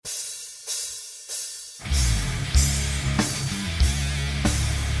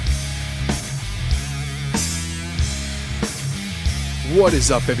What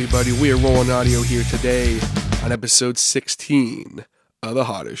is up, everybody? We are Rolling Audio here today on episode 16 of The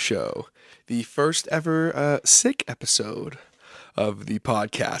Hotter Show. The first ever sick episode of the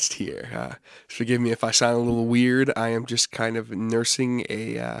podcast here. Forgive me if I sound a little weird. I am just kind of nursing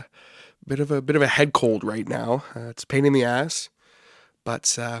a bit of a head cold right now. It's a pain in the ass,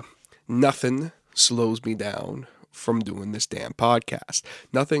 but nothing slows me down from doing this damn podcast.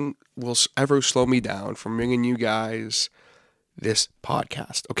 Nothing will ever slow me down from bringing you guys this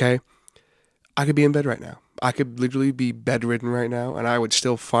podcast, okay? I could be in bed right now. I could literally be bedridden right now, and I would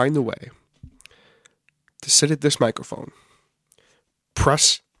still find a way to sit at this microphone,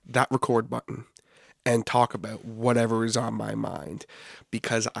 press that record button, and talk about whatever is on my mind,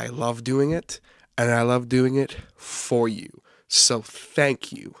 because I love doing it, and I love doing it for you. So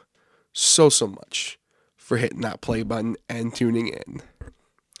thank you so much for hitting that play button and tuning in.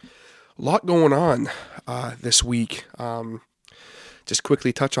 A lot going on this week. Just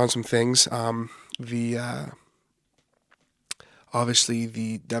quickly touch on some things. Obviously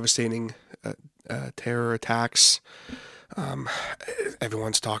the devastating terror attacks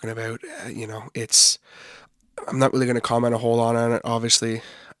everyone's talking about. I'm not really going to comment a whole lot on it. Obviously,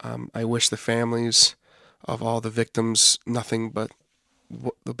 I wish the families of all the victims nothing but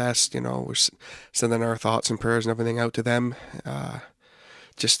the best. We're sending our thoughts and prayers and everything out to them.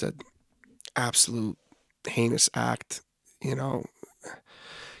 Just an absolute heinous act.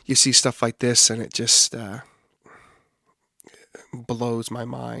 You see stuff like this and it just blows my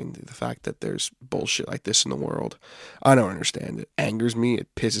mind, the fact that there's bullshit like this in the world. I don't understand it. It angers me,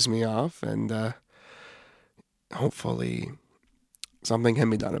 it pisses me off, and hopefully something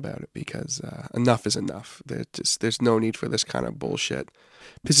can be done about it, because enough is enough. There's no need for this kind of bullshit.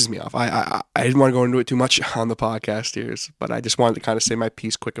 It pisses me off. I didn't want to go into it too much on the podcast here, but I just wanted to kind of say my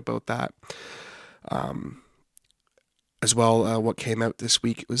piece quick about that. As well, what came out this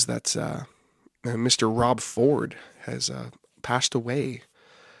week was that Mr. Rob Ford has passed away.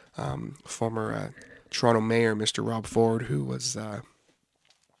 Former Toronto Mayor, Mr. Rob Ford, who was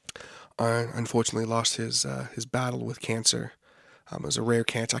unfortunately lost his battle with cancer. It was a rare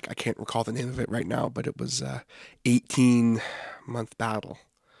cancer. I can't recall the name of it right now, but it was a 18-month battle,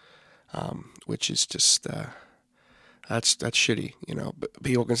 which is just that's shitty. But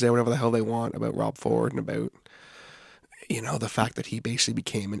people can say whatever the hell they want about Rob Ford and about the fact that he basically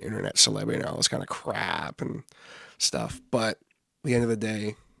became an internet celebrity and all this kind of crap and stuff. But at the end of the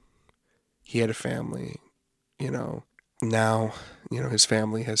day, he had a family, now, his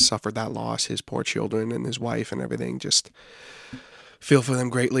family has suffered that loss, his poor children and his wife and everything. Just feel for them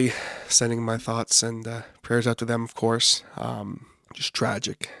greatly, sending my thoughts and prayers out to them, of course. Just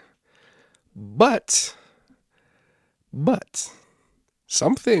tragic. But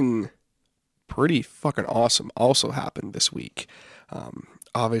something pretty fucking awesome also happened this week.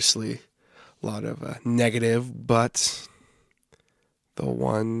 Obviously, a lot of negative, but the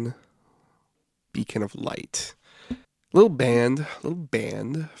one beacon of light. Little band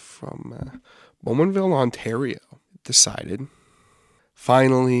from Bowmanville, Ontario, decided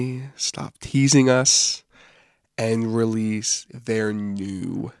finally stop teasing us and release their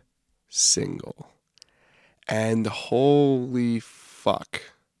new single. And holy fuck,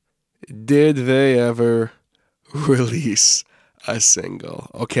 did they ever release a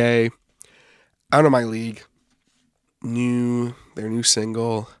single? Okay, Out of My League, their new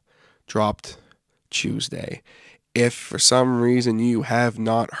single dropped Tuesday. If for some reason you have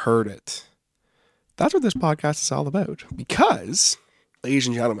not heard it, that's what this podcast is all about. Because, ladies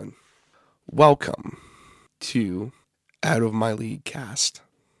and gentlemen, welcome to Out of My League Cast.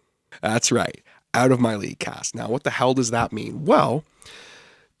 That's right, Out of My League Cast. Now, what the hell does that mean? Well,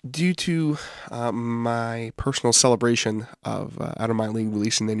 due to my personal celebration of Out of My League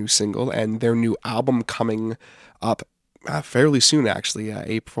releasing their new single and their new album coming up fairly soon, actually,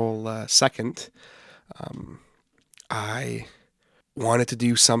 April 2nd, I wanted to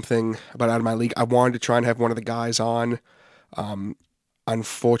do something about Out of My League. I wanted to try and have one of the guys on.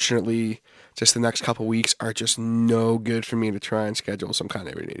 Unfortunately, just the next couple weeks are just no good for me to try and schedule some kind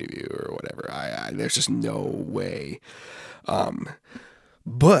of an interview or whatever. There's just no way.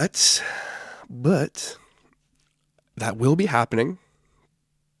 But that will be happening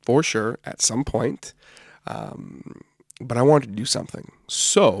for sure at some point. But I wanted to do something.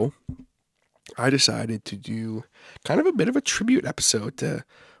 So I decided to do kind of a bit of a tribute episode to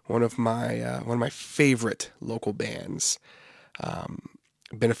one of my favorite local bands.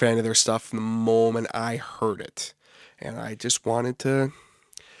 Been a fan of their stuff from the moment I heard it. And I just wanted to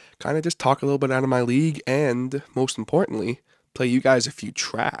kind of just talk a little bit Out of My League and, most importantly, play you guys a few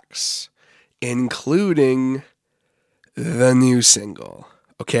tracks, including the new single.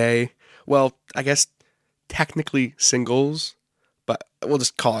 Okay? Well, I guess technically singles, but we'll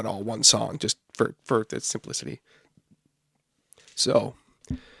just call it all one song just for its simplicity. So,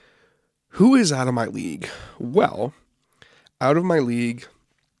 who is Out of My League? Well, Out of My League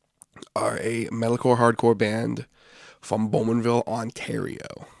are a metalcore hardcore band from Bowmanville,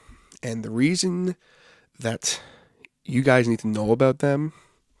 Ontario. And the reason that you guys need to know about them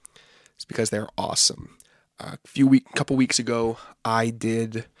is because they're awesome. Couple weeks ago, I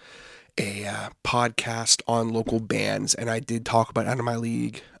did a podcast on local bands, and I did talk about Out of My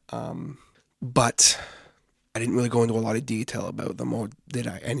League, but I didn't really go into a lot of detail about them, or did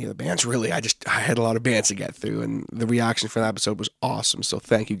I? Any of the bands, really. I had a lot of bands to get through, and the reaction for that episode was awesome, so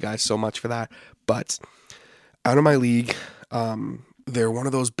thank you guys so much for that. But Out of My League, they're one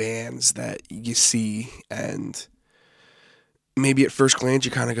of those bands that you see, and maybe at first glance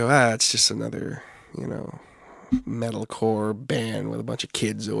you kind of go, it's just another, metalcore band with a bunch of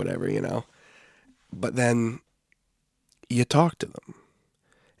kids or whatever. But then you talk to them,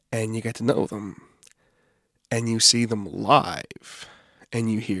 and you get to know them, and you see them live, and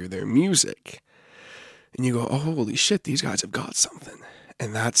you hear their music, and you go, oh, holy shit, these guys have got something.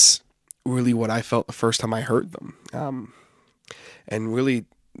 And that's really what I felt the first time I heard them. And really,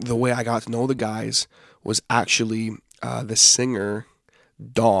 the way I got to know the guys was actually the singer,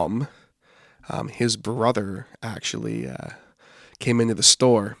 Dom. His brother actually came into the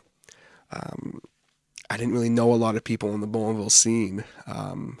store. I didn't really know a lot of people in the Bowmanville scene,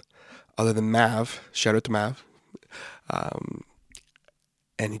 other than Mav. Shout out to Mav.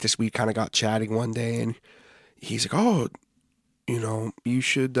 And we kind of got chatting one day, and he's like, oh, you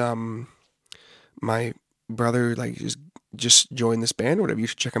should, my brother, like, just joined this band or whatever. You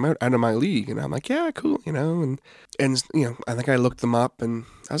should check him Out of My League. And I'm like, yeah, cool, and I think I looked them up, and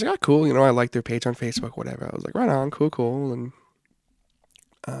I was like, cool, I like their page on Facebook, whatever. I was like, right on, cool. And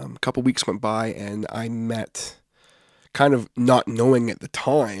a couple weeks went by, and I met, kind of not knowing at the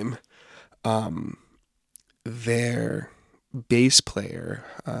time, their bass player,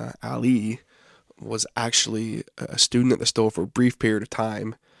 Ali, was actually a student at the store for a brief period of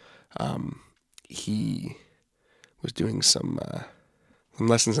time. He was doing some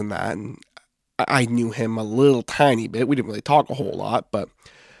lessons in that, and I knew him a little tiny bit. We didn't really talk a whole lot, but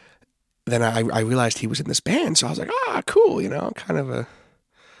then I realized he was in this band, so I was like, cool, kind of a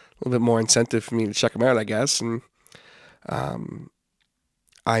little bit more incentive for me to check him out, I guess. And I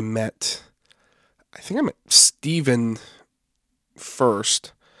think I met Steven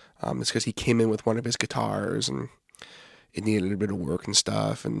first. It's because he came in with one of his guitars, and it needed a bit of work and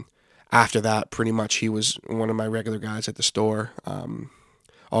stuff. And after that, pretty much he was one of my regular guys at the store.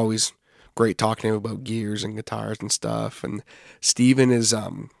 Always great talking to him about gears and guitars and stuff. And Steven is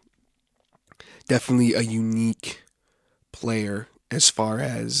definitely a unique player as far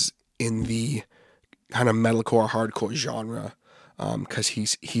as in the kind of metalcore hardcore genre, because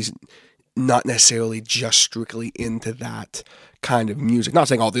he's not necessarily just strictly into that kind of music. Not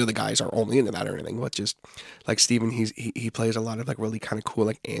saying all the other guys are only into that or anything, but just like Steven, he plays a lot of like really kind of cool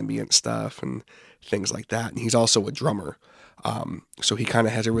like ambient stuff and things like that. And he's also a drummer, so he kind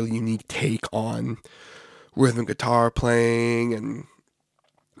of has a really unique take on rhythm guitar playing, and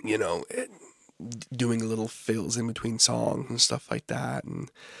doing little fills in between songs and stuff like that.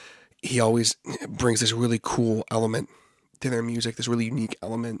 And he always brings this really cool element to their music, this really unique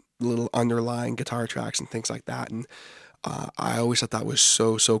element, little underlying guitar tracks and things like that. And I always thought that was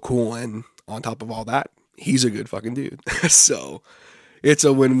so cool. And on top of all that, he's a good fucking dude. So it's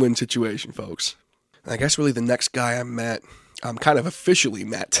a win-win situation, folks. I guess really the next guy I met, kind of officially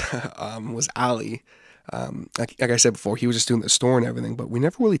met, was Ali. Like I said before, he was just doing the store and everything, but we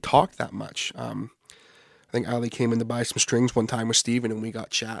never really talked that much. I think Ali came in to buy some strings one time with Steven, and we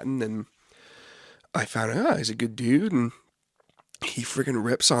got chatting, and I found out he's a good dude, and he freaking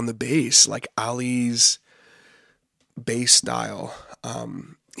rips on the bass. Like Ali's bass style,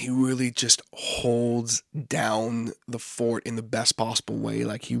 he really just holds down the fort in the best possible way.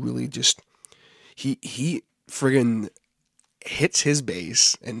 Like he really just he friggin' hits his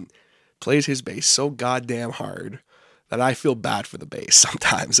bass and plays his bass so goddamn hard that I feel bad for the bass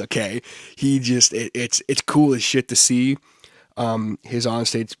sometimes. Okay, he just it's cool as shit to see. His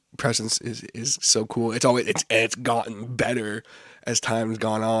onstage presence is so cool. It's gotten better as time's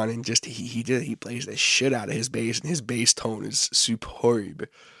gone on, and just he plays the shit out of his bass, and his bass tone is superb.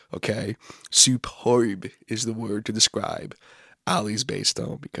 Okay, superb is the word to describe Ali's bass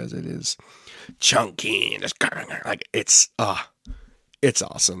tone, because it is chunky and just like it's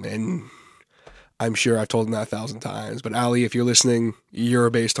awesome. And I'm sure I've told him that 1,000 times, but Ali, if you're listening, your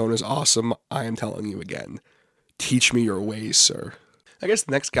bass tone is awesome. I am telling you again, teach me your ways, sir. I guess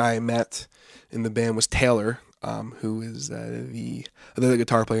the next guy I met in the band was Taylor, who is the other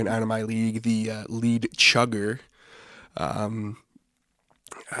guitar player in Out of My League, the lead chugger.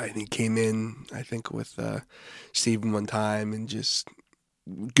 I think came in, I think, with Steven one time, and just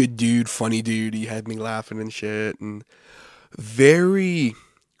good dude, funny dude. He had me laughing and shit, and very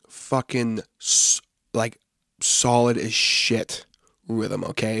fucking like solid as shit rhythm.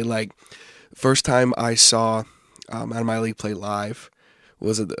 Okay, like first time I saw Out of My League play live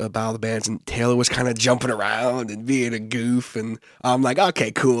was at the Battle of the Bands, and Taylor was kind of jumping around and being a goof, and I'm like,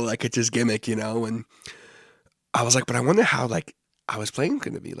 okay, cool, like it's his gimmick, you know. And I was like, but I wonder how like I was playing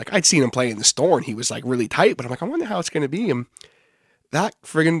going to be. Like I'd seen him play in the store, and he was like really tight, but I'm like, I wonder how it's going to be. And that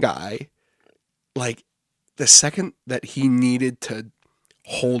friggin' guy, like the second that he needed to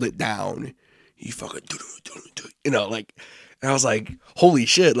hold it down, he fucking, you know, like, and I was like, holy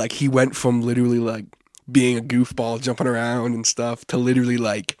shit, like he went from literally like being a goofball jumping around and stuff to literally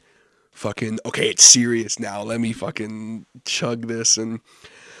like fucking, okay, it's serious now, let me fucking chug this. And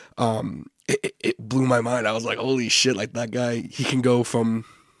it blew my mind. I was like, holy shit, like that guy, he can go from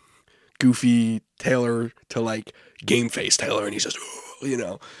goofy Taylor to like game face Taylor, and he's just, you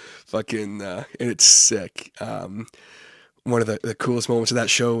know, fucking, and it's sick. One of the coolest moments of that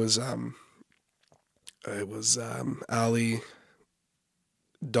show was it was Ali,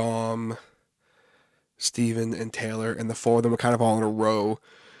 Dom, Steven, and Taylor, and the four of them were kind of all in a row,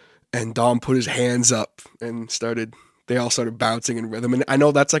 and Dom put his hands up and they all started bouncing in rhythm. And I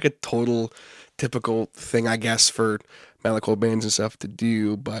know that's like a total typical thing, I guess, for metalcore bands and stuff to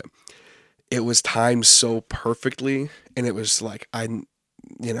do, but it was timed so perfectly, and it was like,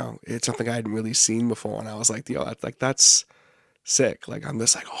 you know, it's something I hadn't really seen before, and I was like, yo, that's sick. Like, I'm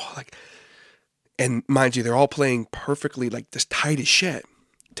just like, oh, like, and mind you, they're all playing perfectly, like, just tight as shit.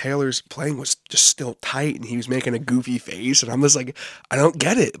 Taylor's playing was just still tight, and he was making a goofy face, and I'm just like, I don't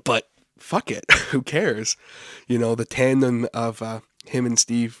get it, but fuck it, who cares? You know, the tandem of him and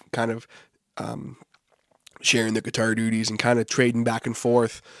Steve kind of sharing the guitar duties and kind of trading back and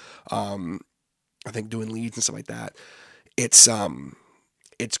forth, I think doing leads and stuff like that.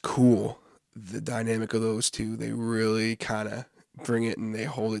 It's cool, the dynamic of those two. They really kind of bring it and they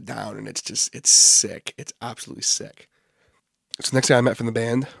hold it down, and it's sick. It's absolutely sick. So the next guy I met from the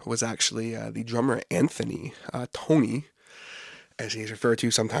band was actually the drummer Anthony, Tony, as he's referred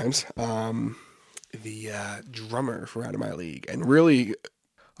to sometimes, the drummer for Out of My League. And really,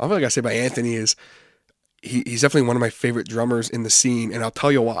 all I gotta say about Anthony is he's definitely one of my favorite drummers in the scene, and I'll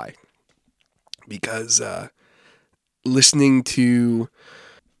tell you why. Because listening to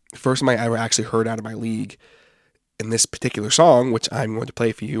the first time I ever actually heard Out of My League in this particular song, which I'm going to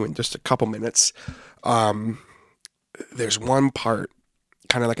play for you in just a couple minutes, there's one part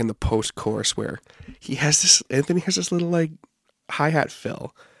kind of like in the post-chorus where Anthony has this little like hi-hat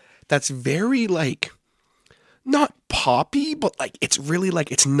fill that's very like not poppy, but like it's really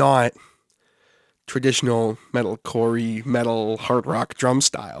like, it's not traditional metalcore, metal hard rock drum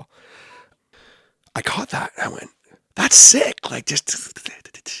style. I caught that and I went, that's sick. Like just,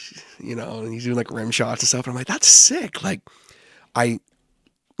 you know, and he's doing like rim shots and stuff, and I'm like, that's sick. Like I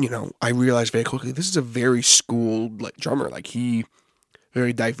realized very quickly this is a very schooled like drummer. Like he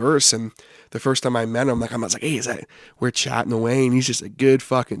very diverse. And the first time I met him, like I was like, hey, we're chatting away, and he's just a good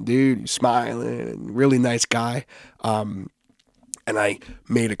fucking dude. He's smiling and really nice guy. And I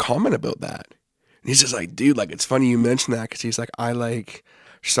made a comment about that. And he's just like, dude, like it's funny you mentioned that, because he's like, I like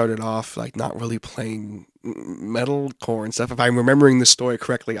started off like not really playing metalcore and stuff. If I'm remembering the story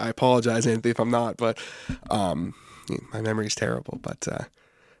correctly, I apologize, Anthony, if I'm not, but my memory's terrible. But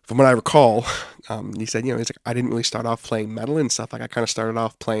from what I recall, he said, he's like, I didn't really start off playing metal and stuff. Like I kind of started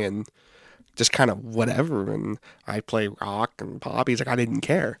off playing just kind of whatever, and I play rock and pop. He's like, I didn't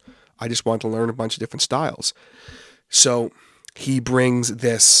care. I just wanted to learn a bunch of different styles. So he brings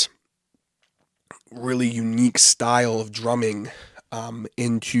this really unique style of drumming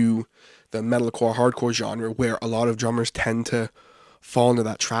into the metalcore hardcore genre, where a lot of drummers tend to fall into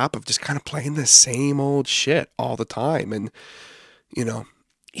that trap of just kind of playing the same old shit all the time. And,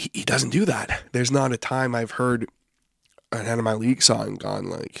 he doesn't do that. There's not a time I've heard an Out of My League song gone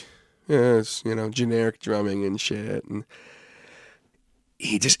like, yeah, it's, generic drumming and shit. And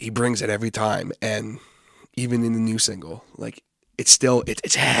he brings it every time. And even in the new single, like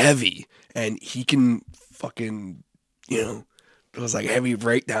it's heavy, and he can fucking, it was like heavy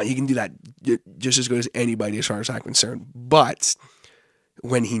breakdown. He can do that just as good as anybody as far as I'm concerned. But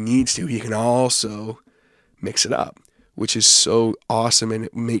when he needs to, he can also mix it up, which is so awesome, and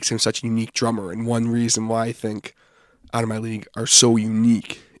it makes him such a unique drummer. And one reason why I think Out of My League are so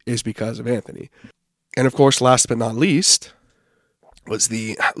unique is because of Anthony. And of course, last but not least, was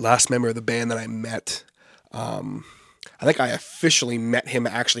the last member of the band that I met. I think I officially met him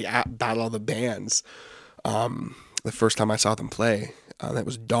actually at Battle of the Bands. The first time I saw them play. That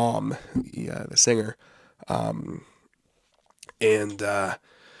was Dom, the singer. And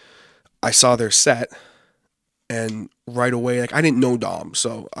I saw their set, and right away, like, I didn't know Dom,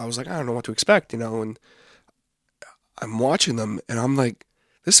 so I was like, I don't know what to expect, and I'm watching them, and I'm like,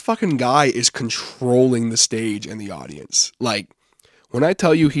 this fucking guy is controlling the stage and the audience. Like, when I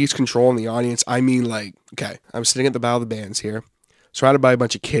tell you he's controlling the audience, I mean, like, okay, I'm sitting at the Battle of the Bands here, surrounded by a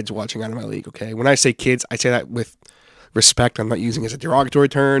bunch of kids watching Out of My League, okay? When I say kids, I say that with respect. I'm not using it as a derogatory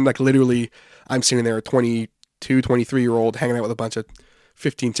term. Like, literally, I'm sitting there, a 22, 23-year-old hanging out with a bunch of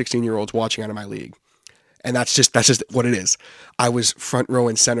 15, 16-year-olds watching Out of My League. And that's just what it is. I was front row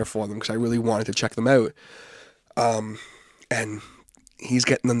and center for them because I really wanted to check them out. And he's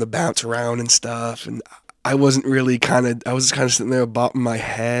getting them to bounce around and stuff, and I was just kind of sitting there bopping my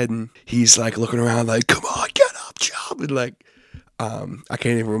head, and he's like looking around like, come on, get up, chub. And like, I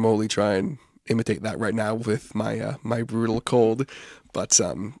can't even remotely try and imitate that right now with my my brutal cold, but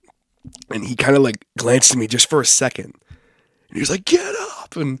and he kind of like glanced at me just for a second, and he was like, get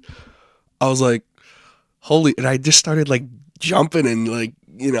up, and I was like, holy, and I just started like jumping and like,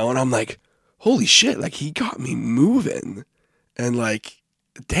 and I'm like, holy shit, like he got me moving, and like,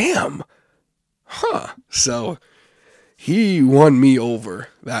 damn. So he won me over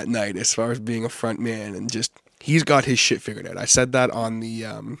that night as far as being a front man, and just, he's got his shit figured out. I said that on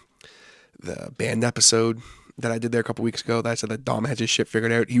the band episode that I did there a couple weeks ago, that I said that Dom has his shit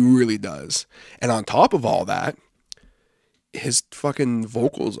figured out. He really does. And on top of all that, his fucking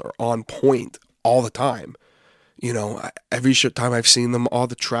vocals are on point all the time. Every time I've seen them, all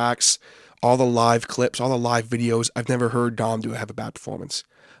the tracks, all the live clips, all the live videos, I've never heard Dom have a bad performance.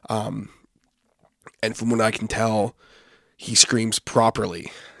 And from what I can tell, he screams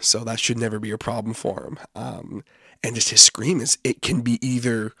properly, so that should never be a problem for him. And just his scream it can be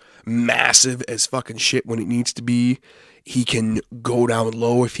either massive as fucking shit when it needs to be. He can go down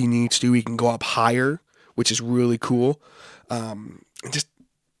low if he needs to. He can go up higher, which is really cool.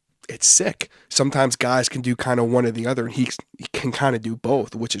 It's sick. Sometimes guys can do kind of one or the other, and he can kind of do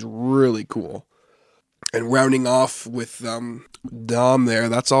both, which is really cool. And rounding off with Dom there,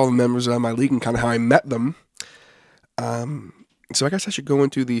 that's all the members of my league and kind of how I met them. So I guess I should go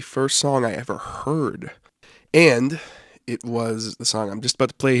into the first song I ever heard. And it was the song I'm just about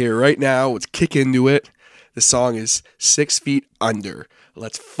to play here right now. Let's kick into it. The song is 6 Feet Under.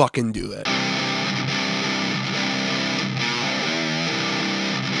 Let's fucking do it.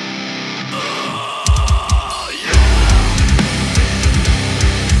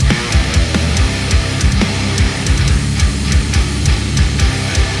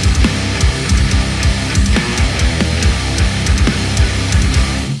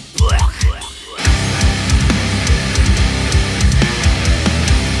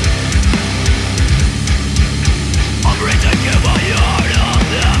 I'm ready to give my heart up,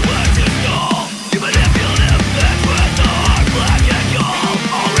 then where to stop.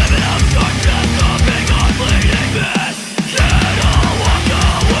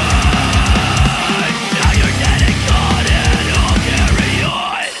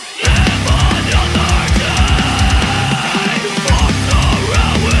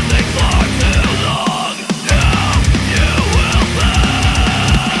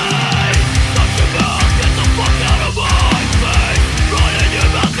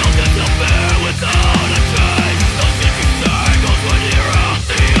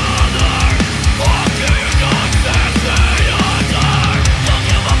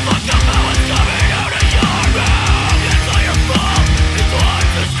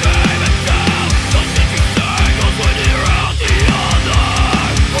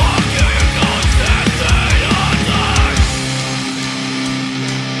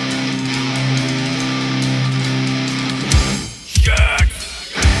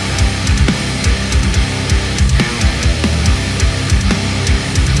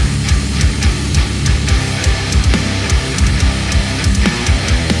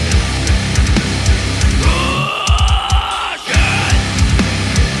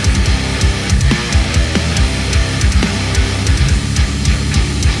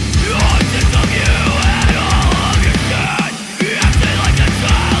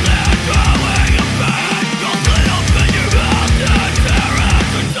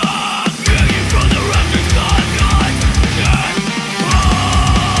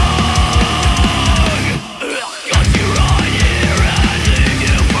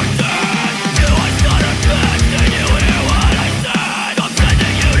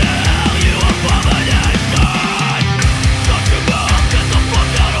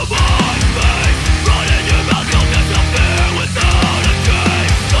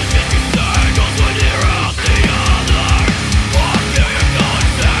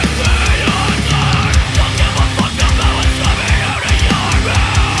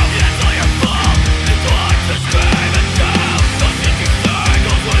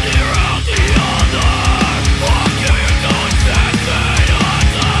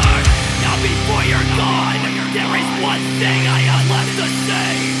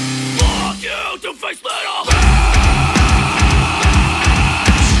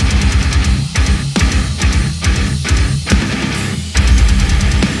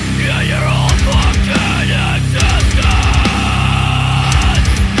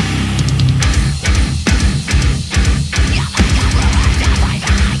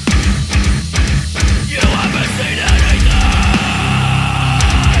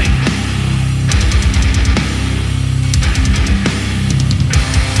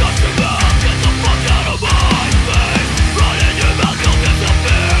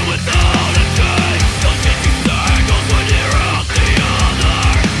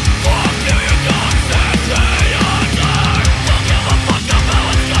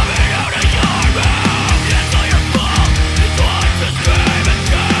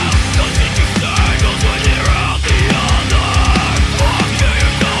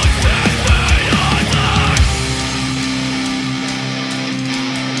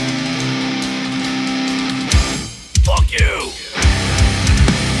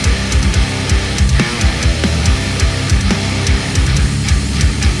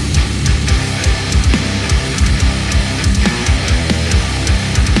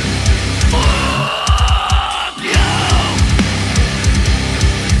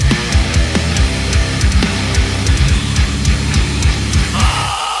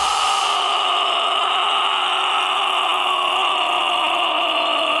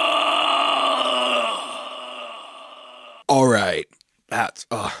 That's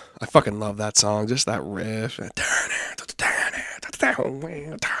I fucking love that song. Just that riff.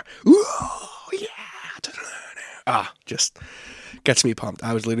 Ooh, yeah. Just gets me pumped.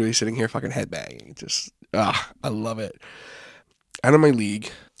 I was literally sitting here fucking headbanging. Just I love it. Out of My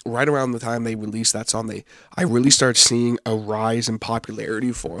League, right around the time they released that song, I really started seeing a rise in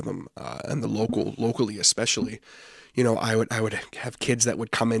popularity for them, and locally especially. I would have kids that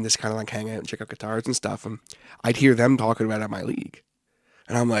would come in just kind of like hang out and check out guitars and stuff, and I'd hear them talking about Out of My League,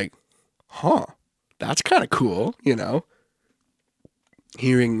 and I'm like, huh, that's kind of cool,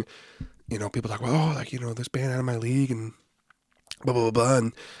 hearing, people talk about, oh, like, this band Out of My League and blah, blah, blah, blah.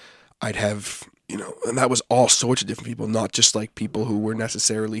 And I'd have, and that was all sorts of different people, not just like people who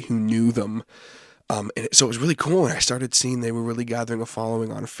knew them. So it was really cool. And I started seeing they were really gathering a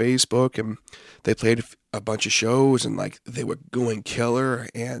following on Facebook, and they played a bunch of shows, and like they were going killer.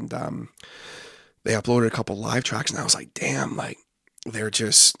 And they uploaded a couple live tracks, and I was like, damn, like they're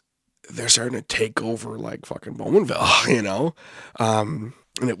starting to take over like fucking Bowmanville,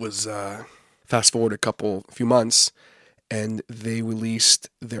 And it was fast forward a few months, and they released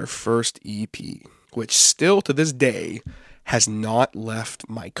their first EP, which still to this day has not left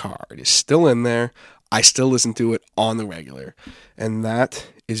my car. It is still in there. I still listen to it on the regular, and that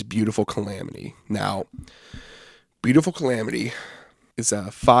is Beautiful Calamity. Now, Beautiful Calamity is a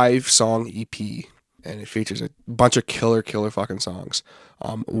 5-song EP, and it features a bunch of killer fucking songs.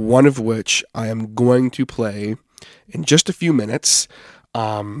 One of which I am going to play in just a few minutes.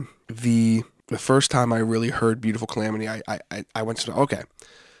 The first time I really heard Beautiful Calamity, I went to, okay,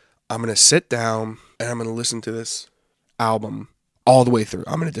 I'm going to sit down and I'm going to listen to this album all the way through.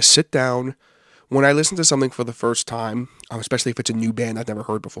 I'm going to just sit down. When I listen to something for the first time, especially if it's a new band I've never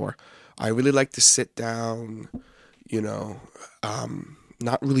heard before, I really like to sit down,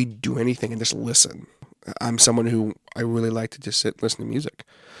 not really do anything and just listen. I'm someone who I really like to just sit and listen to music.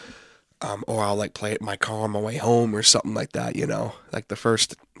 Or I'll like play it in my car on my way home or something like that, Like the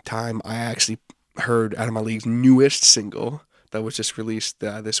first time I actually heard Out of My League's newest single that was just released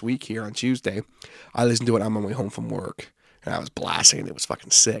this week here on Tuesday, I listened to it on my way home from work, and I was blasting it. It was fucking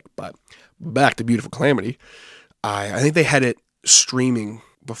sick. But back to Beautiful Calamity, I think they had it streaming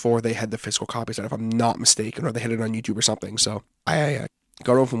before they had the physical copies out, if I'm not mistaken, or they had it on YouTube or something. So I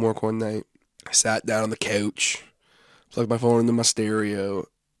got home from work one night, sat down on the couch, plugged my phone into my stereo,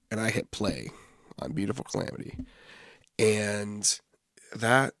 and I hit play on Beautiful Calamity. And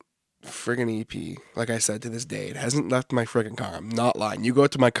that friggin' EP, like I said, to this day, it hasn't left my friggin' car. I'm not lying. You go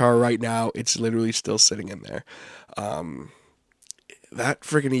to my car right now, it's literally still sitting in there. That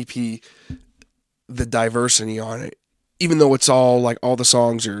friggin' EP, the diversity on it, even though it's all like all the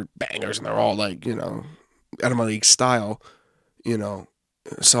songs are bangers and they're all like, Out of My League style,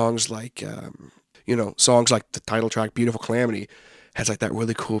 songs like the title track Beautiful Calamity has like that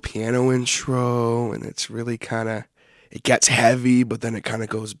really cool piano intro, and it's really kind of, it gets heavy, but then it kind of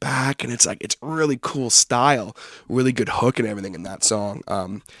goes back, and it's really cool style, really good hook and everything in that song.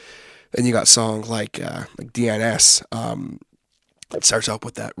 Then you got songs like DNS. It starts out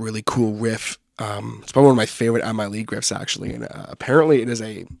with that really cool riff. It's probably one of my favorite Out of My League riffs, actually, and apparently it is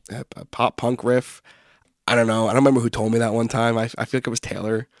a pop punk riff. I don't know. I don't remember who told me that one time. I feel like it was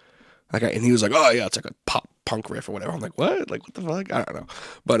Taylor. And he was like, "Oh yeah, it's like a pop punk riff or whatever." I'm like, "What? Like what the fuck?" I don't know.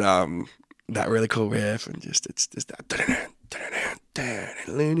 But that really cool riff, and it's just that,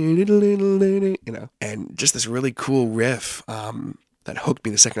 and just this really cool riff that hooked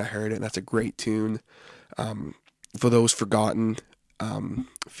me the second I heard it. And that's a great tune. For Those Forgotten,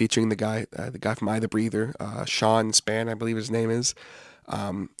 featuring the guy from I, The Breather, Sean Span, I believe his name is.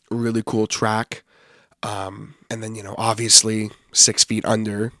 Really cool track. And then obviously 6 Feet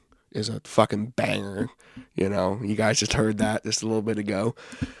Under is a fucking banger. You guys just heard that just a little bit ago.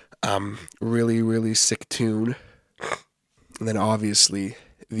 Really, really sick tune. And then obviously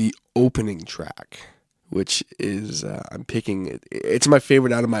the opening track, which is, I'm picking it. It's my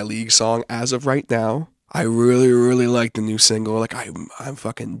favorite Out of My League song as of right now. I really, really like the new single. Like I'm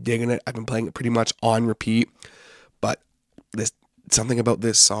fucking digging it. I've been playing it pretty much on repeat. But there's something about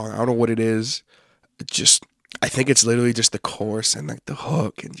this song, I don't know what it is. I think it's literally just the chorus and like the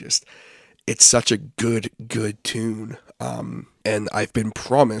hook, and just, it's such a good tune. And I've been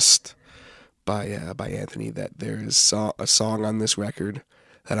promised by Anthony that there is a song on this record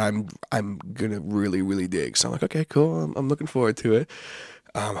that I'm gonna really, really dig. So I'm like, okay, cool. I'm looking forward to it.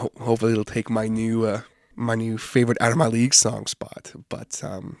 Hopefully it'll take my new favorite Out of My League song spot. But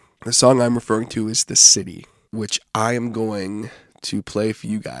the song I'm referring to is The City, which I am going to play for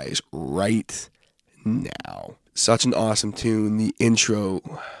you guys right now. Such an awesome tune. The intro,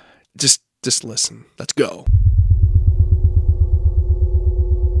 just listen. Let's go.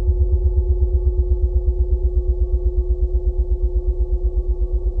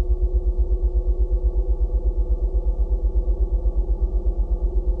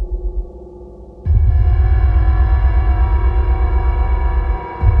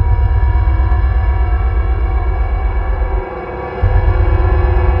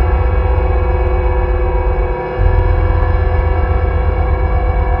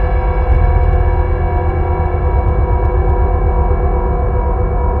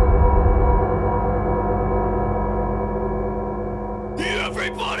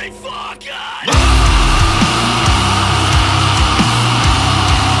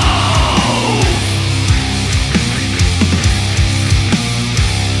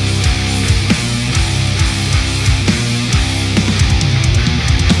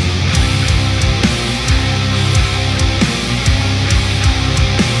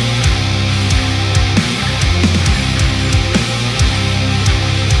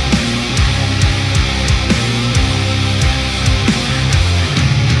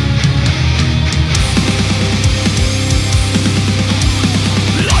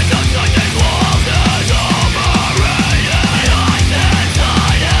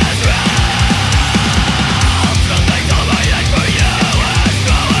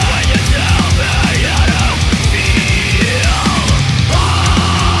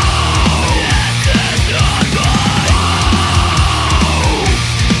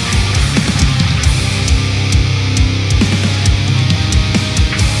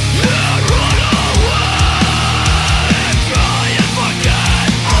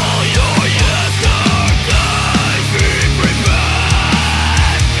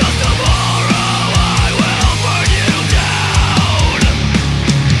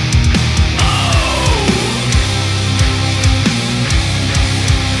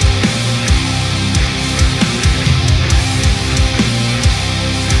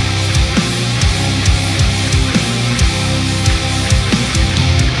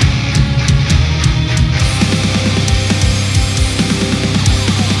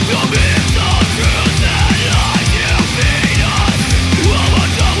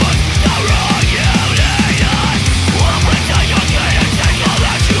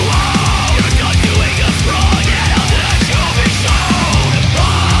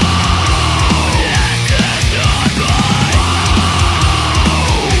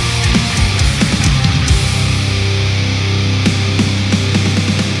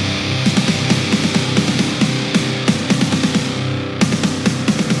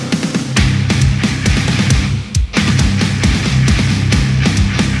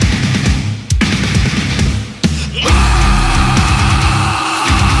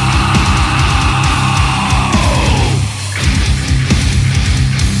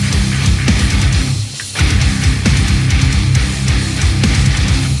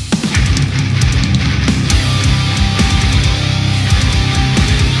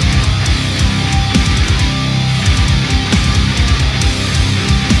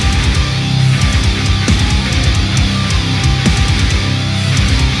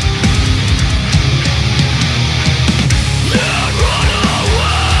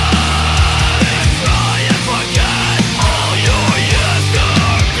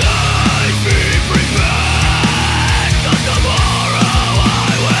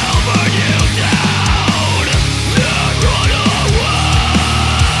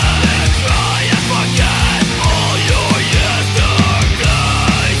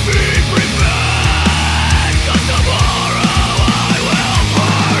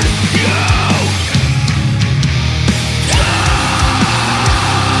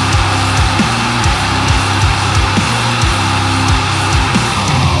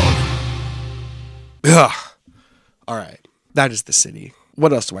 that is The City.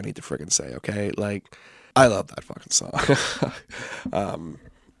 What else do I need to friggin' say, okay? Like, I love that fucking song.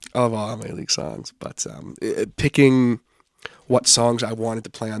 I love all my league songs, but picking what songs I wanted to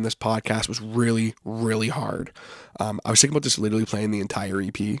play on this podcast was really, really hard. I was thinking about just literally playing the entire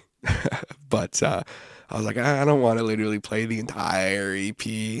EP, but I was like, I don't want to literally play the entire EP,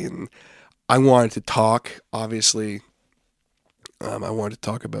 and I wanted to talk, obviously. I wanted to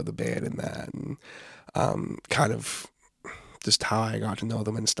talk about the band and that, and kind of just how I got to know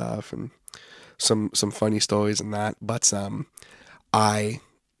them and stuff, and some funny stories and that. But I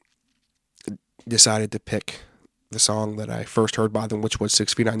decided to pick the song that I first heard by them, which was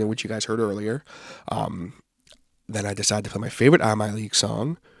 6 Feet Under, which you guys heard earlier. Then I decided to play my favorite I My League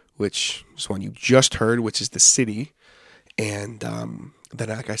song, which is one you just heard, which is The City. And then,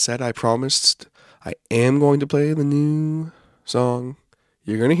 like I said, I promised I am going to play the new song.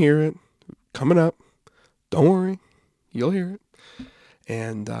 You're going to hear it coming up. Don't worry. You'll hear it.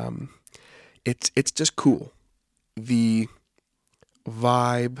 And it's just cool. The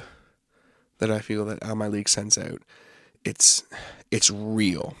vibe that I feel that I My League sends out, it's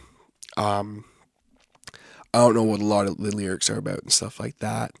real. I don't know what a lot of the lyrics are about and stuff like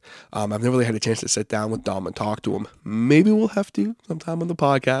that. I've never really had a chance to sit down with Dom and talk to him. Maybe we'll have to sometime on the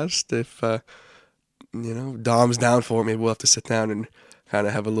podcast if Dom's down for it. Maybe we'll have to sit down and kind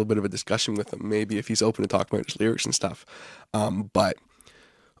of have a little bit of a discussion with him. Maybe if he's open to talking about his lyrics and stuff. But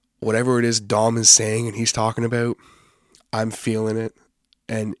whatever it is Dom is saying and he's talking about, I'm feeling it.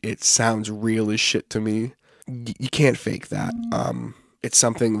 And it sounds real as shit to me. You can't fake that. It's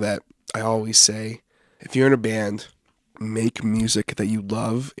something that I always say. If you're in a band, make music that you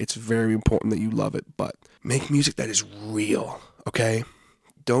love. It's very important that you love it, but make music that is real, okay?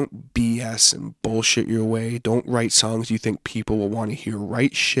 Don't BS and bullshit your way. Don't write songs you think people will want to hear.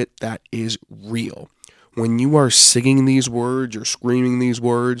 Write shit that is real. When you are singing these words or screaming these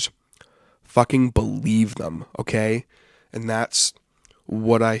words, fucking believe them, okay? And that's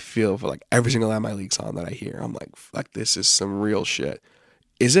what I feel for like every single I My League song that I hear. I'm like, fuck, this is some real shit.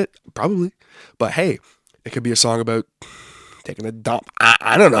 Is it? Probably. But hey, it could be a song about taking a dump.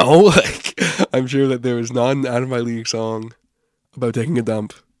 I don't know. Like, I'm sure that there was not an Out of My League song about taking a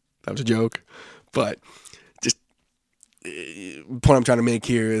dump. That was a joke. But just the point I'm trying to make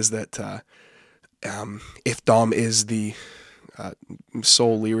here is that if Dom is the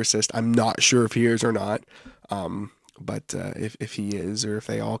sole lyricist, I'm not sure if he is or not. But if he is, or if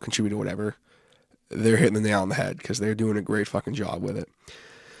they all contribute or whatever, they're hitting the nail on the head because they're doing a great fucking job with it.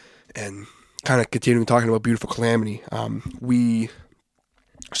 And kind of continuing talking about Beautiful Calamity, we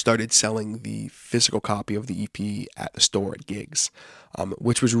started selling the physical copy of the EP at the store at gigs,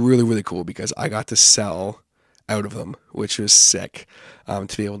 which was really, really cool because I got to sell out of them, which was sick,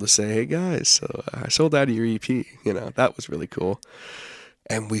 to be able to say, hey guys, so I sold out of your EP, that was really cool.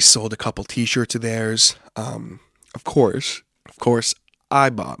 And we sold a couple t-shirts of theirs. Of course, I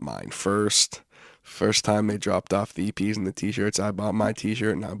bought mine first. First time they dropped off the EPs and the t-shirts, I bought my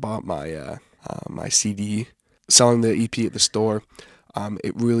t-shirt and I bought my my CD. Selling the EP at the store,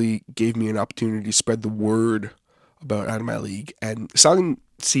 it really gave me an opportunity to spread the word about Out of My League. And selling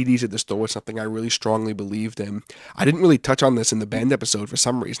CDs at the store was something I really strongly believed in. I didn't really touch on this in the band episode for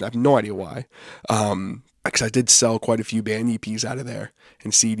some reason. I have no idea why. Because I did sell quite a few band EPs out of there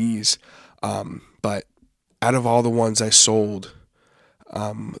and CDs. But out of all the ones I sold,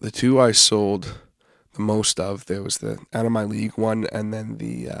 the two I sold the most of, there was the Out of My League one and then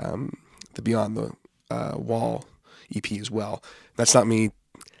the Beyond the Wall EP as well. That's not me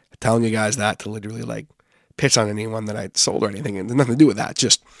telling you guys that to literally like pitch on anyone that I sold or anything. It had nothing to do with that.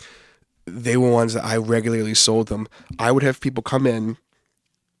 Just they were ones that I regularly sold them. I would have people come in,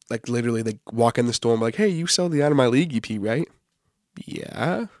 like literally they walk in the store and be like, hey, you sell the Out of My League EP, right?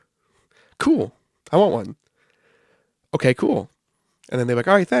 Yeah. Cool. I want one. Okay, cool. And then they're like,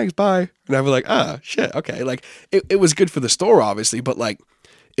 all right, thanks, bye. And I was like, shit, okay. Like, it was good for the store, obviously, but like,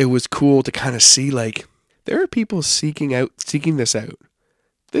 it was cool to kind of see, like, there are people seeking this out.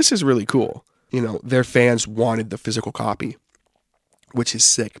 This is really cool. Their fans wanted the physical copy, which is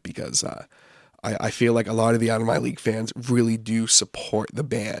sick because I feel like a lot of the Out of My League fans really do support the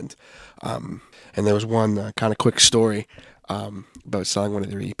band. And there was one kind of quick story about selling one of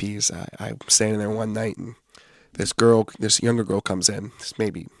their EPs. I'm standing there one night and this younger girl comes in,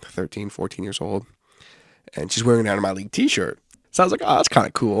 maybe 13, 14 years old, and she's wearing an Out of My League t-shirt. So I was like, oh, that's kind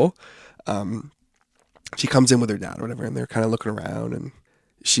of cool. She comes in with her dad or whatever, and they're kind of looking around, and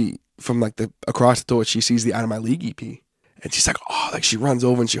she, from like across the door, she sees the Out of My League EP, and she's like, oh, like she runs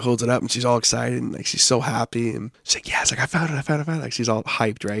over and she holds it up, and she's all excited, and like she's so happy, and she's like, yeah, it's like, I found it. Like she's all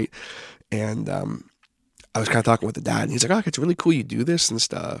hyped, right? And I was kind of talking with the dad, and he's like, "Oh, it's really cool you do this and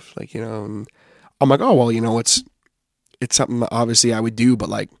stuff." Like, and I'm like, "Oh, well, it's something that obviously I would do, but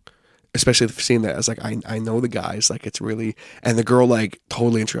like, especially seeing that as like I know the guys, like it's really." And the girl like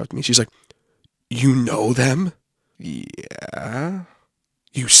totally interrupted me. She's like, "You know them?" Yeah.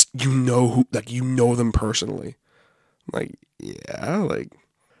 You know who, like, you know them personally. I'm like, yeah, like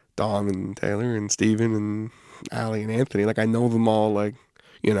Dom and Taylor and Steven and Allie and Anthony. Like, I know them all, like,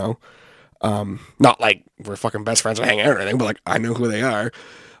 you know. Not like we're fucking best friends and hang out or anything, but like I know who they are.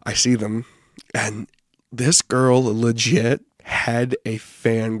 I see them. And this girl legit had a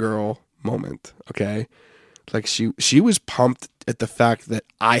fangirl moment, okay? Like she was pumped at the fact that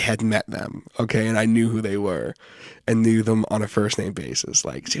I had met them, okay, and I knew who they were and knew them on a first name basis.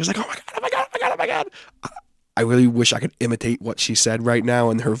 Like she was like, "Oh my god, oh my god, oh my god, oh my god." I really wish I could imitate what she said right now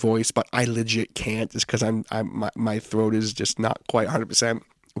in her voice, but I legit can't just because my throat is just not quite 100%.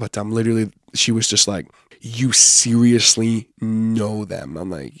 But literally, she was just like, "You seriously know them?" I'm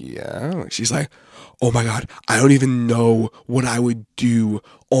like, "Yeah." She's like, "Oh my god, I don't even know what I would do.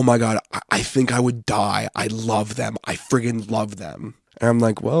 Oh my god, I think I would die. I love them. I friggin' love them." And I'm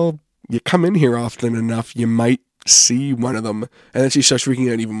like, "Well, you come in here often enough, you might see one of them." And then she starts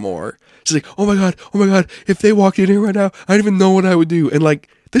freaking out even more. She's like, oh my god, if they walked in here right now, I don't even know what I would do." And like,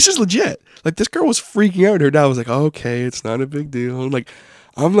 this is legit. Like, this girl was freaking out. Her dad was like, "Okay, it's not a big deal." And like,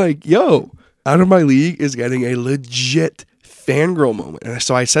 I'm like, yo, Out of My League is getting a legit fangirl moment. And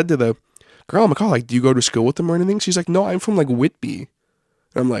so I said to the girl, I'm like, "Oh, like, do you go to school with them or anything?" She's like, "No, I'm from like Whitby."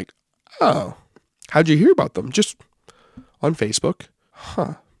 And I'm like, "Oh, how'd you hear about them?" "Just on Facebook."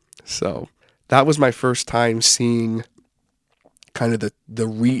 Huh. So that was my first time seeing kind of the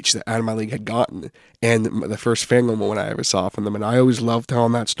reach that Out of My League had gotten, and the first fangirl moment I ever saw from them. And I always loved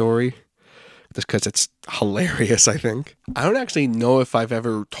telling that story just because it's hilarious, I think. I don't actually know if I've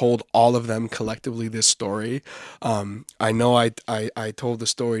ever told all of them collectively this story. I know I told the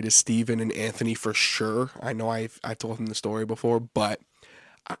story to Steven and Anthony for sure. I know I told them the story before, but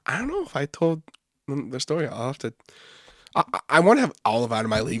I don't know if I told them the story. I'll have to. I want to have all of Out of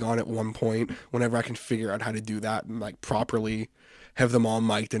My League on at one point whenever I can figure out how to do that and like properly have them all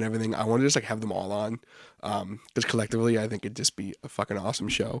mic'd and everything. I want to just like have them all on because collectively I think it'd just be a fucking awesome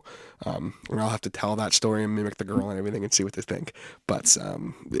show. And I'll have to tell that story and mimic the girl and everything and see what they think. But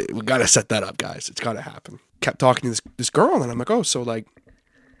we got to set that up, guys. It's got to happen. Kept talking to this girl and I'm like, "Oh, so like,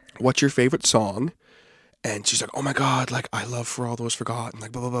 what's your favorite song?" And she's like, "Oh my god, like I love For All Those Forgotten,"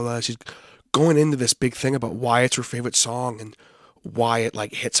 like blah blah blah blah. She's going into this big thing about why it's her favorite song and why it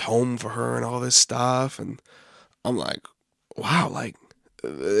like hits home for her and all this stuff. And I'm like, wow, like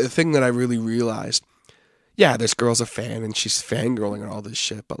the thing that I really realized, yeah, this girl's a fan and she's fangirling and all this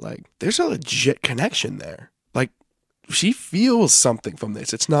shit, but like there's a legit connection there. Like she feels something from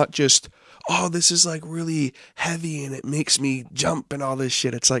this. It's not just, "Oh, this is like really heavy and it makes me jump and all this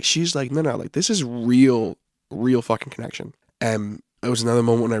shit." It's like she's like, no, like this is real fucking connection. And it was another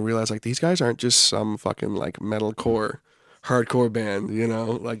moment when I realized like these guys aren't just some fucking like metalcore, hardcore band,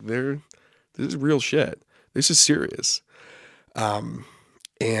 like this is real shit. This is serious.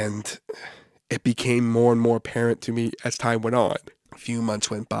 And it became more and more apparent to me as time went on. A few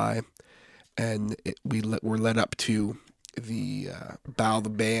months went by, and we were led up to the Battle of the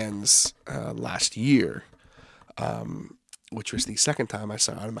Bands last year, which was the second time I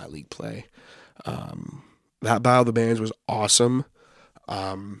saw Out of My League play. That Battle of the Bands was awesome.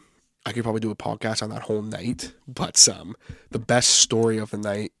 I could probably do a podcast on that whole night, but the best story of the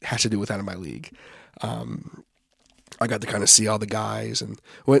night has to do with Out of My League. I got to kind of see all the guys, and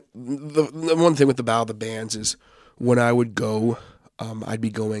the one thing with the Battle of the Bands is when I would go, I'd be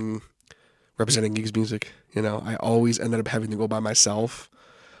going representing Gigs Music. I always ended up having to go by myself.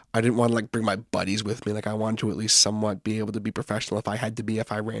 I didn't want to like bring my buddies with me. Like I wanted to at least somewhat be able to be professional if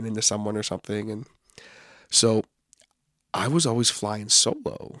I ran into someone or something. And so I was always flying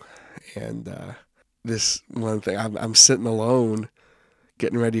solo. And this one thing, I'm sitting alone,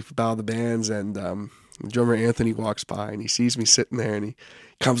 getting ready for Battle of the Bands, and drummer Anthony walks by and he sees me sitting there and he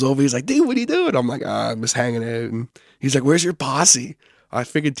comes over. He's like, "Dude, what are you doing?" I'm like, "I'm just hanging out." And he's like, "Where's your posse?" I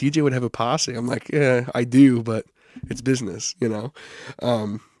figured TJ would have a posse. I'm like, "Yeah, I do, but it's business, So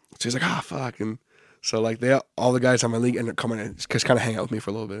he's like, fuck." And so like all the guys on my league ended up coming in just kind of hang out with me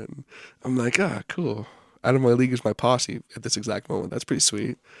for a little bit. And I'm like, cool. Out of My League is my posse at this exact moment. That's pretty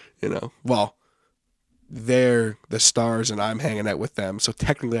sweet, Well, they're the stars and I'm hanging out with them. So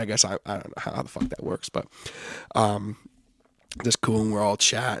technically, I guess I don't know how the fuck that works, but just cool. And we're all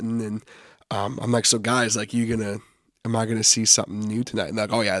chatting, and I'm like, "So guys, like, am I gonna see something new tonight?" And they're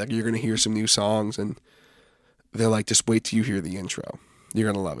like, "Oh yeah, like, you're gonna hear some new songs." And they're like, "Just wait till you hear the intro.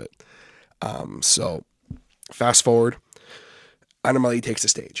 You're gonna love it." So Fast forward, Animali takes the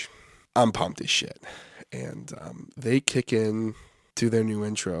stage. I'm pumped as shit. And they kick in to their new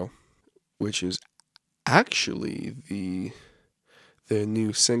intro, which is actually the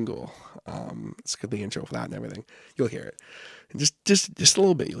new single. It's got the intro for that and everything. You'll hear it. And just a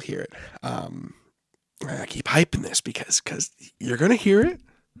little bit, you'll hear it. I keep hyping this because you're going to hear it,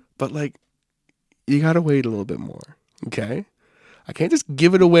 but like, you got to wait a little bit more. Okay? I can't just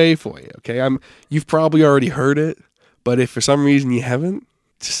give it away for you. Okay? You've probably already heard it, but if for some reason you haven't,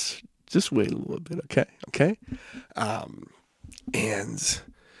 just wait a little bit. Okay? And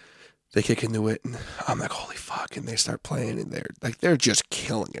they kick into it, and I'm like, holy fuck, and they start playing, and they're just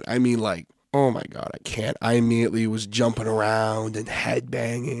killing it. I mean, like, oh my god, I can't. I immediately was jumping around and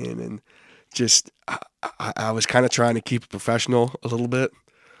headbanging, and just I was kind of trying to keep it professional a little bit,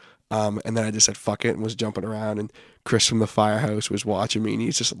 and then I just said fuck it and was jumping around, and Chris from the Firehouse was watching me, and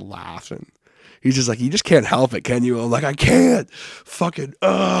he's just laughing. He's just like, you just can't help it, can you? I'm like, I can't. Fucking,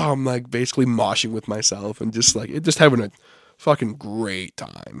 I'm like basically moshing with myself and just like, just having a fucking great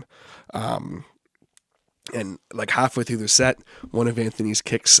time. And like halfway through the set, one of Anthony's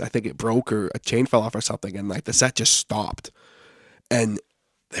kicks, I think it broke or a chain fell off or something, and like the set just stopped. And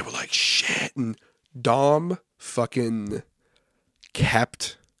they were like, shit. And Dom fucking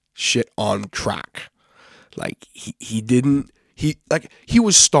kept shit on track. Like he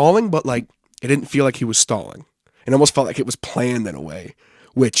was stalling, but like it didn't feel like he was stalling. It almost felt like it was planned in a way,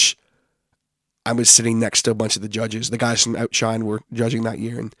 which I was sitting next to a bunch of the judges. The guys from Outshine were judging that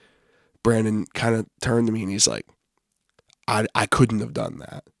year, and Brandon kind of turned to me and he's like, I couldn't have done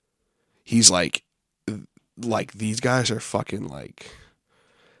that. He's like these guys are fucking like,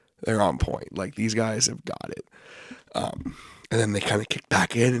 they're on point. Like these guys have got it. And then they kind of kick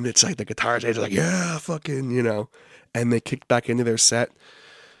back in, and it's like the guitars are like, yeah, fucking, and they kicked back into their set,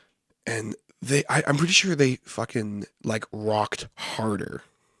 and I'm pretty sure they fucking like rocked harder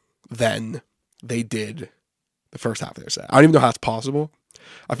than they did the first half of their set. I don't even know how it's possible.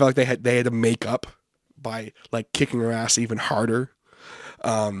 I felt like they had to make up by like kicking her ass even harder.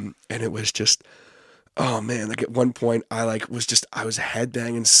 And it was just, oh man, like at one point I was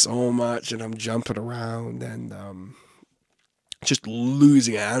headbanging so much, and I'm jumping around and just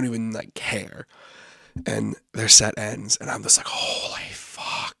losing it. I don't even like care. And their set ends, and I'm just like, holy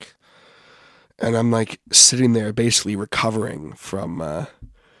fuck. And I'm like sitting there basically recovering from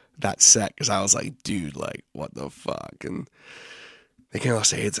that set, because I was like, dude, like, what the fuck? And they came off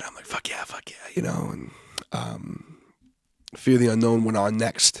stage, and I'm like, fuck yeah, and Fear the Unknown went on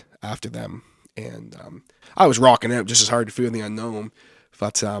next after them, and I was rocking out just as hard to Fear the Unknown,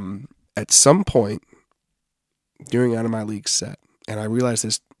 but at some point during Out of My League set, and I realized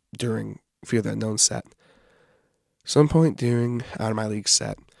this during Fear the Unknown set, some point during Out of My League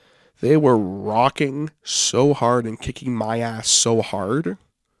set, they were rocking so hard and kicking my ass so hard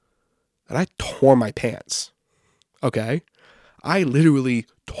that I tore my pants. Okay? I literally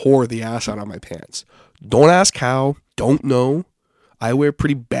tore the ass out of my pants. Don't ask how. Don't know. I wear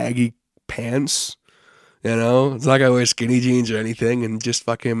pretty baggy pants. It's not like I wear skinny jeans or anything, and just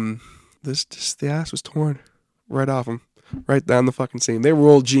fucking, the ass was torn right off them. Right down the fucking seam. They were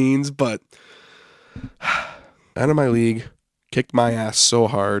old jeans, but Out of My League kicked my ass so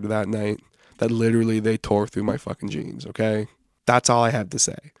hard that night that literally they tore through my fucking jeans, okay? That's all I have to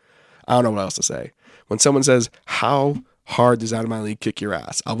say. I don't know what else to say. When someone says, how hard does Out of My League kick your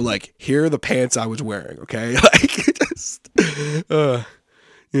ass? I'll be like, here are the pants I was wearing, okay? Like, that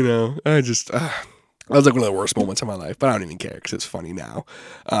was like one of the worst moments of my life, but I don't even care because it's funny now.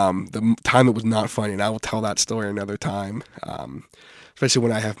 The time it was not funny, and I will tell that story another time, especially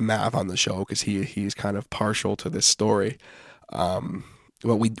when I have Mav on the show, because he's kind of partial to this story.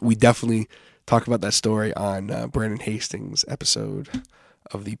 But we definitely talk about that story on Brandon Hastings' episode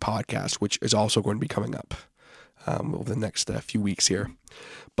of the podcast, which is also going to be coming up over the next few weeks here.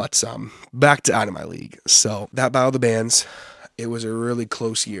 But back to Out of My League. So that Battle of the Bands, it was a really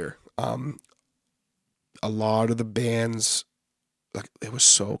close year. A lot of the bands, like, it was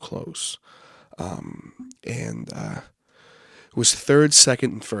so close. And it was third,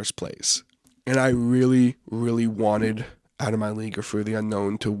 second, and first place. And I really, really wanted Out of My League or For the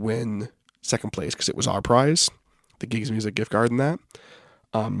Unknown to win second place, because it was our prize, the Gigs Music gift card and that.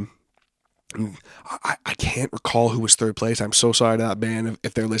 I can't recall who was third place. I'm so sorry to that band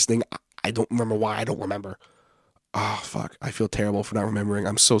if they're listening. I don't remember why. I don't remember. Oh, fuck. I feel terrible for not remembering.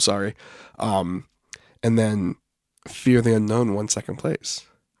 I'm so sorry. And then Fear the Unknown won second place.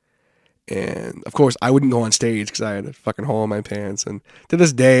 And of course, I wouldn't go on stage because I had a fucking hole in my pants. And to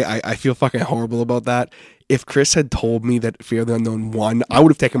this day, I feel fucking horrible about that. If Chris had told me that Fear the Unknown won, I would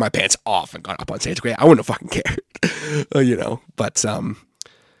have taken my pants off and gone up on stage. Okay, I wouldn't have fucking cared, you know. But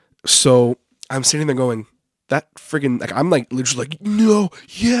so I'm sitting there going, that friggin', like, I'm like literally like, no,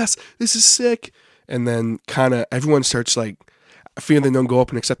 yes, this is sick. And then kind of everyone starts like, Fear the Unknown go up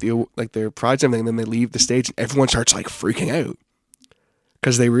and accept their prize and everything, and then they leave the stage and everyone starts like freaking out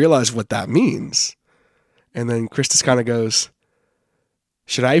because they realize what that means. And then Chris just kind of goes,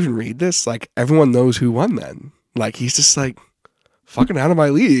 should I even read this? Like, everyone knows who won then. Like, he's just like, fucking out of my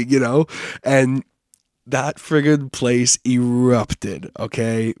league, you know? And that friggin' place erupted,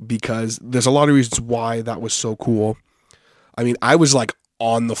 okay? Because there's a lot of reasons why that was so cool. I mean, I was like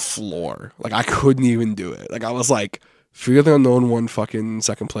on the floor. Like, I couldn't even do it. Like, I was like, Fear the Unknown won fucking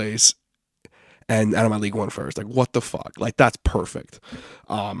second place and Out of My League won first. Like, what the fuck? Like, that's perfect.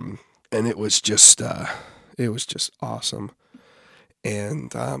 And it was just awesome.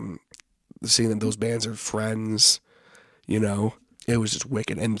 And seeing that those bands are friends, you know, it was just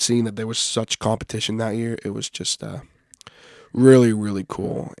wicked. And seeing that there was such competition that year, it was just really, really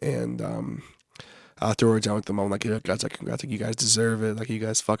cool. And afterwards, I went to them. I'm like, yeah, guys, like, congrats. Like, you guys deserve it. Like, you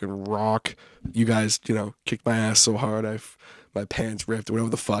guys fucking rock. You guys, you know, kicked my ass so hard. My pants ripped, whatever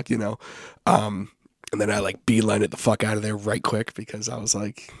the fuck, you know. And then I like beelined it the fuck out of there right quick because I was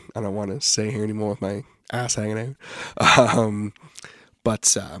like, I don't want to stay here anymore with my ass hanging out.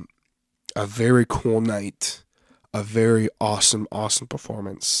 But a very cool night, a very awesome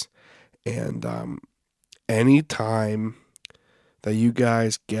performance. And anytime that you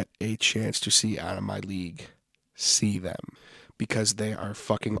guys get a chance to see Out of My League, see them because they are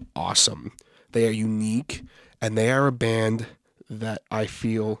fucking awesome. They are unique and they are a band that I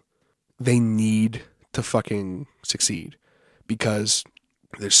feel they need to fucking succeed because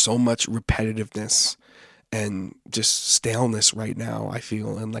there's so much repetitiveness and just staleness right now, I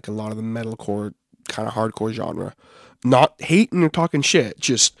feel, in like a lot of the metalcore kind of hardcore genre. Not hating or talking shit,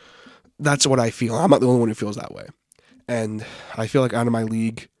 just that's what I feel. I'm not the only one who feels that way. And I feel like Out of My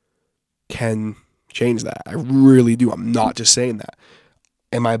League can change that. I really do. I'm not just saying that.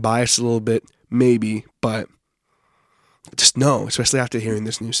 Am I biased a little bit? Maybe, but just no, especially after hearing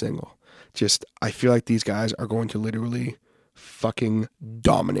this new single. Just, I feel like these guys are going to literally fucking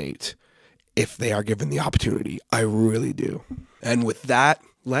dominate if they are given the opportunity. I really do. And with that,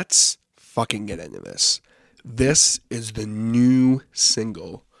 let's fucking get into this. This is the new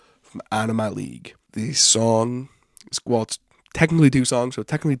single from Out of My League. The song, well, it's technically two songs, so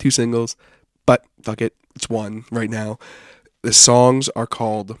technically two singles, but fuck it, it's one right now. The songs are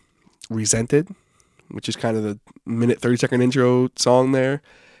called Resented, which is kind of the minute 30-second intro song there,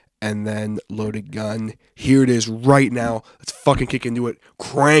 and then Loaded Gun. Here it is right now. Let's fucking kick into it.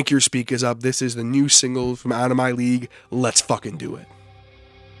 Crank your speakers up. This is the new single from Out of My League. Let's fucking do it.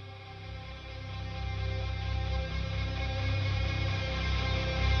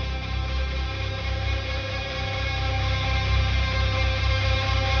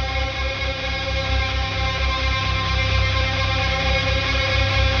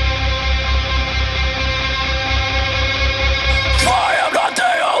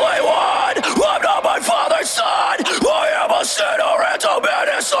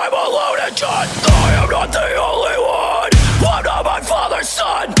 I'm a loaded gun. I am not the only one. I'm not my father's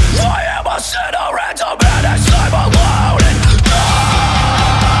son. I am a sinner and a menace. I'm alone and died.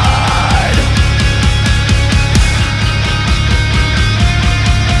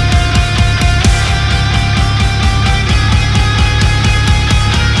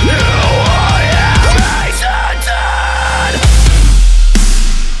 Now I am resented.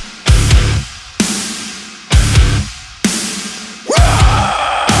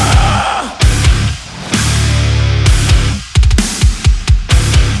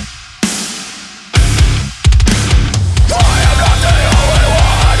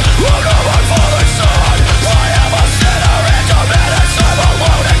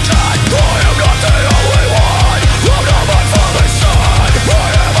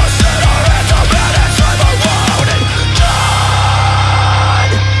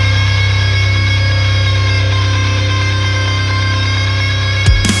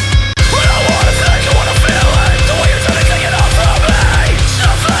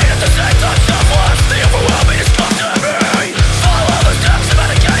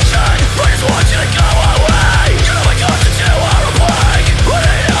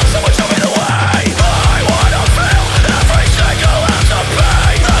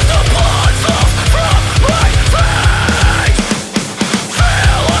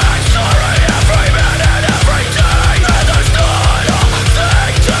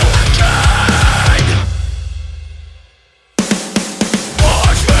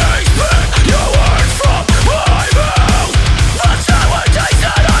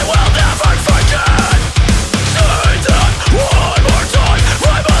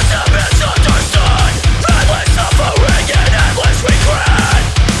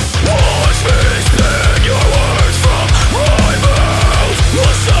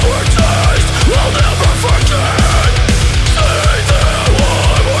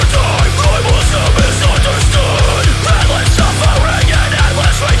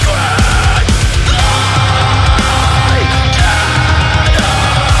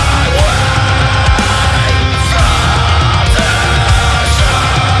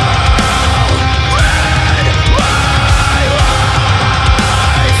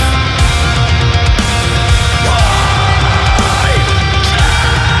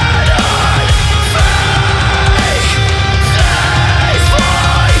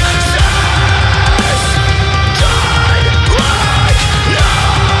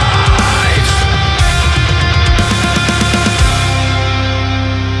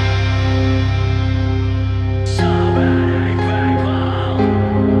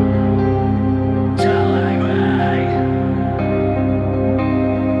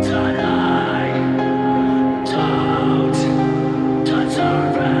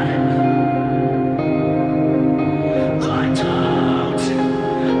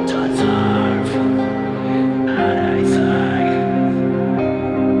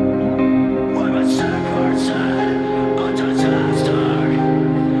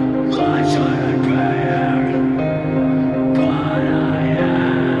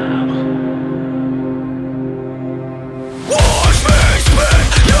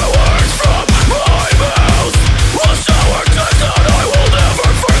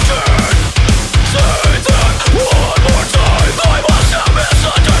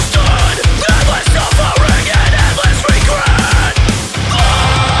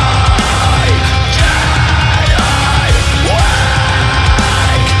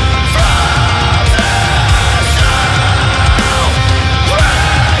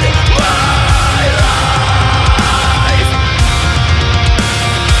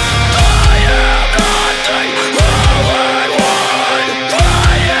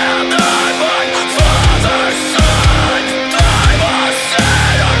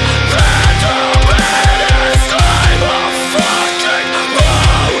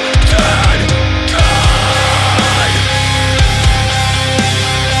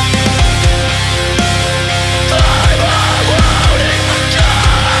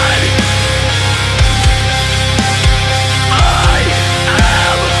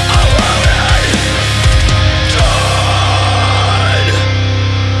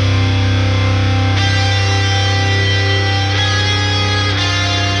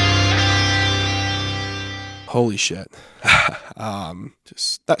 holy shit.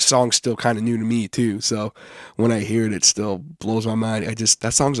 Just that song's still kind of new to me too, so when I hear it, it still blows my mind.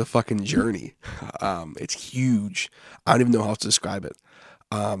 That song's a fucking journey. It's huge. I don't even know how to describe it.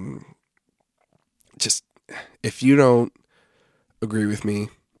 Just if you don't agree with me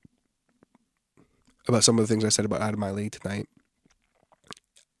about some of the things I said about Out of My League tonight,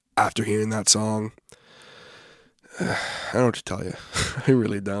 after hearing that song, I don't know what to tell you. I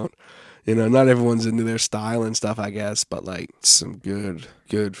really don't. You know, not everyone's into their style and stuff, I guess, but like some good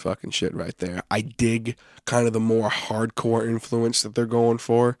fucking shit right there. I dig kind of the more hardcore influence that they're going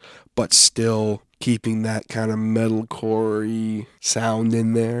for, but still keeping that kind of metalcore-y sound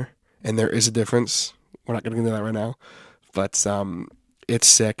in there. And there is a difference. We're not going to get into that right now, but it's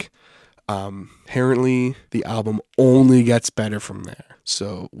sick. Apparently the album only gets better from there,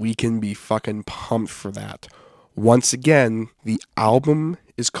 so we can be fucking pumped for that. Once again, the album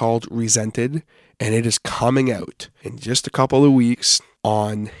is called Resented, and it is coming out in just a couple of weeks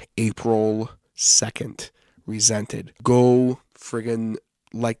on April 2nd. Resented. Go friggin'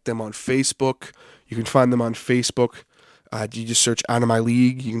 like them on Facebook. You can find them on Facebook. You just search Out of My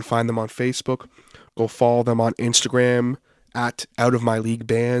League. You can find them on Facebook. Go follow them on Instagram at Out of My League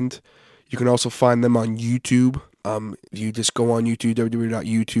Band. You can also find them on YouTube. You just go on YouTube,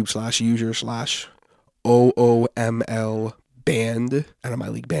 www.youtube/user/OOML band, Out of My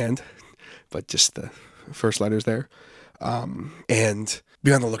League Band, but just the first letters there. And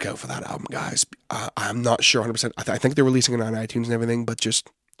be on the lookout for that album, guys. I'm not sure 100%. I think they're releasing it on iTunes and everything, but just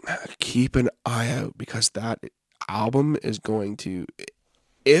keep an eye out, because that album is going to,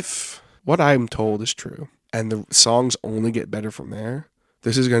 if what I'm told is true, and the songs only get better from there,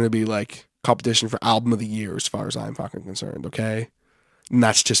 this is going to be like competition for album of the year as far as I'm fucking concerned, okay? And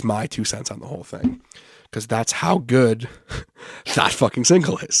that's just my 2 cents on the whole thing, because that's how good that fucking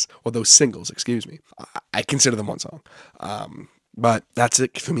single is. Or those singles, excuse me. I consider them one song. But that's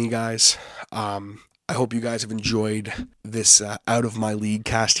it for me, guys. I hope you guys have enjoyed this Out of My League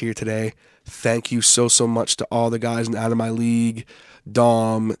cast here today. Thank you so much to all the guys in Out of My League.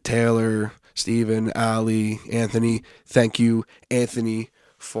 Dom, Taylor, Steven, Ali, Anthony. Thank you, Anthony,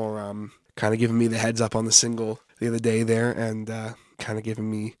 for kind of giving me the heads up on the single the other day there, and kind of giving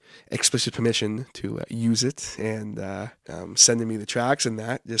me explicit permission to use it, and sending me the tracks and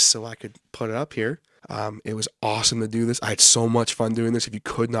that, just so I could put it up here. It was awesome to do this. I had so much fun doing this. If you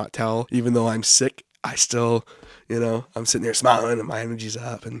could not tell, even though I'm sick, I still, I'm sitting there smiling and my energy's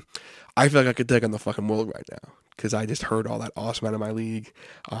up, and I feel like I could take on the fucking world right now, because I just heard all that awesome Out of My League.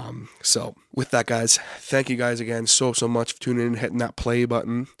 So with that, guys, thank you guys again so much for tuning in and hitting that play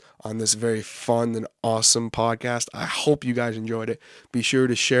button on this very fun and awesome podcast. I hope you guys enjoyed it. Be sure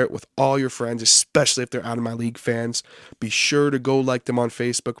to share it with all your friends, especially if they're Out of My League fans. Be sure to go like them on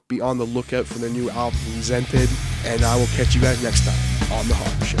Facebook. Be on the lookout for their new album, Resented. And I will catch you guys next time on The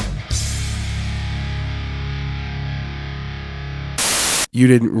Harper Show. You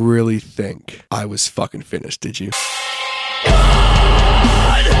didn't really think I was fucking finished, did you?